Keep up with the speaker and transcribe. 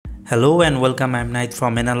Hello and welcome, I'm Naith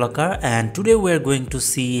from Enalocker, and today we are going to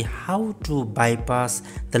see how to bypass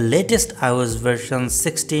the latest iOS version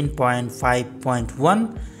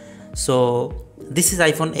 16.5.1. So this is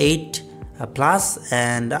iPhone 8 Plus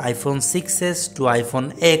and iPhone 6s to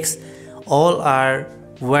iPhone X all are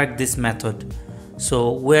work this method.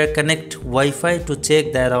 So we are connect Wi-Fi to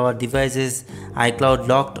check that our device is iCloud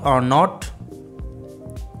locked or not.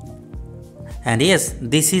 And yes,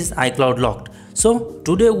 this is iCloud locked. So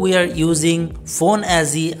today we are using phone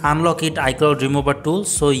as the unlock it iCloud remover tool.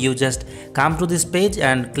 So you just come to this page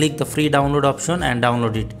and click the free download option and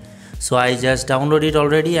download it. So I just download it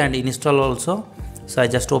already and install also. So I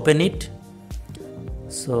just open it.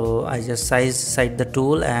 So I just cite the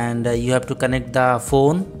tool and you have to connect the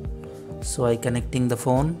phone. So I connecting the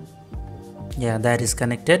phone. Yeah, that is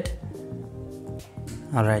connected.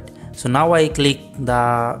 Alright. So now I click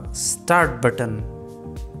the start button.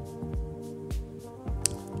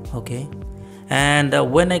 Okay, and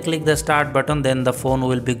when I click the start button, then the phone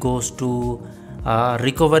will be goes to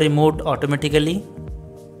recovery mode automatically.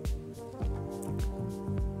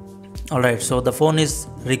 Alright, so the phone is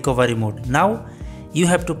recovery mode. Now you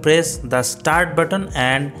have to press the start button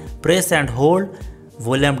and press and hold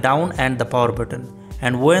volume down and the power button,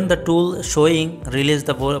 and when the tool showing release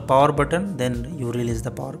the power button, then you release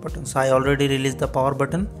the power button. So I already released the power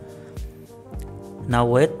button. Now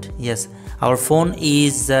wait, yes, our phone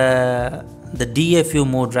is the DFU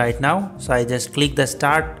mode right now. So I just click the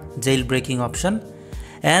start jailbreaking option,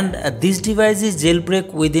 and this device is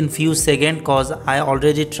jailbreak within few seconds cause I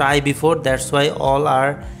already tried before. That's why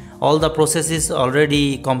all the process is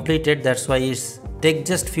already completed. That's why it's take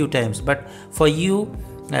just few times, but for you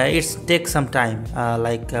it takes some time,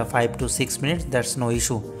 like 5 to 6 minutes. That's no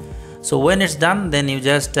issue. So when it's done, then you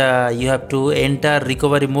just you have to enter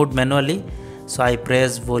recovery mode manually. So I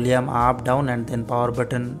press volume up, down, and then power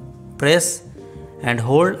button press and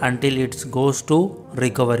hold until it goes to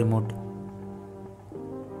recovery mode.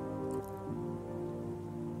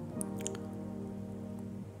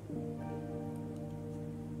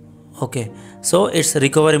 Okay, so it's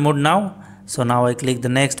recovery mode now. So now I click the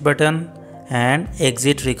next button and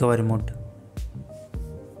exit recovery mode.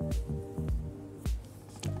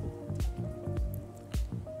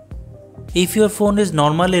 If your phone is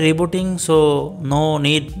normally rebooting, so no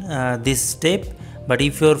need this step, but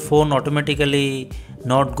if your phone automatically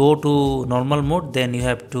not go to normal mode, then you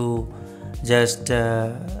have to just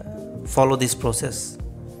follow this process.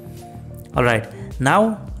 Alright,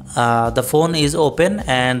 now the phone is open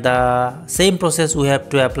and the same process we have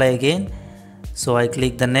to apply again. So I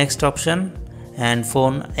click the next option and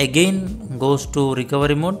phone again goes to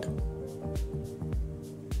recovery mode.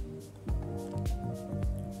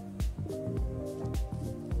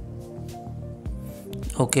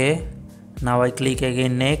 Okay, now I click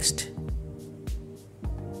again next.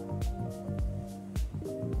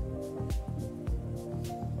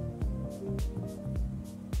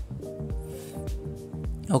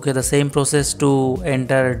 Okay, the same process to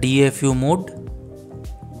enter DFU mode.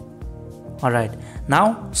 Alright,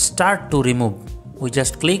 now start to remove. We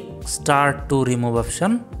just click start to remove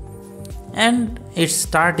option and it's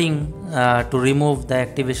starting to remove the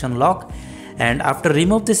activation lock. And after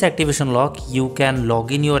remove this activation lock, you can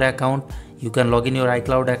log in your account, you can log in your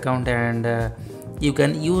iCloud account, and you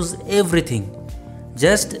can use everything.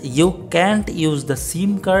 Just you can't use the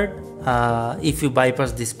SIM card if you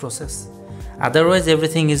bypass this process. Otherwise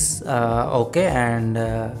everything is okay and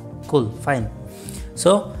cool, fine.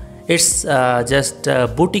 So it's just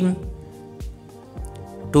booting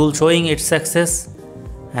tool showing its success,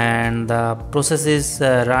 and the process is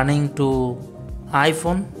running to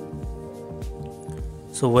iPhone.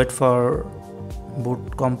 So wait for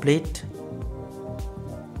boot complete,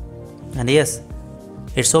 and yes,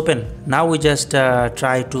 it's open. Now we just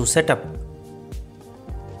try to set up.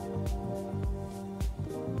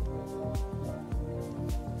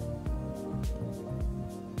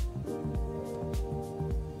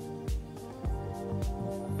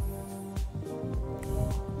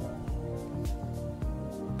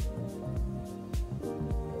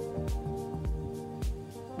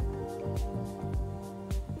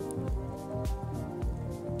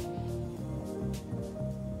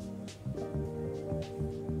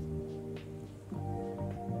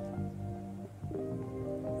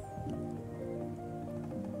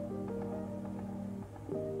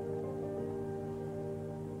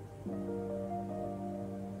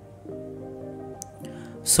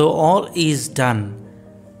 So all is done.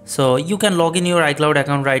 So you can log in your iCloud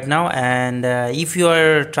account right now, and if you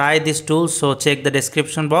are try this tool, so check the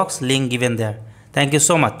description box, link given there. Thank you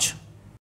so much.